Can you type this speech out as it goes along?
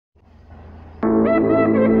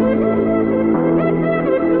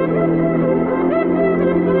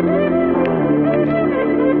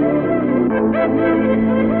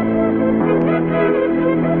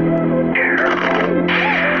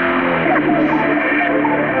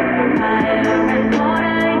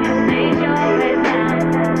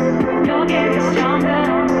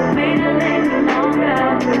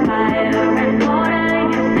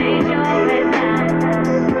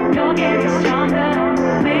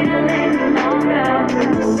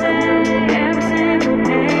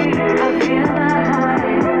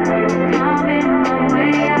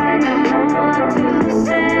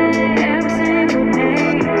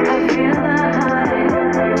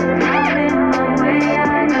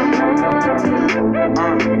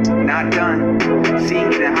Not done. See,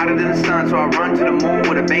 getting hotter than the sun, so I run to the moon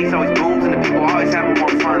where the bass always booms and the people always having more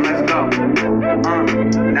fun. Let's go.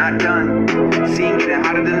 Not done. See, getting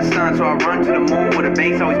hotter than the sun, so I run to the moon where the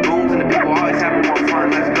bass always booms and the people always having more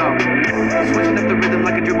fun. Let's go. Switching up the rhythm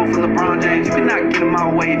like a dribble for LeBron James. You cannot get in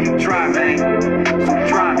my way if you try, man. So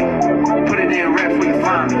try me. Put it in raps where you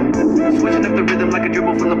find me. Switching up the rhythm like a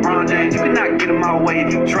dribble for LeBron James. You cannot get in my way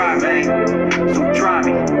if you try, man. So try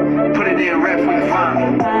me. Put it in raps where you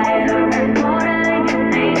find me.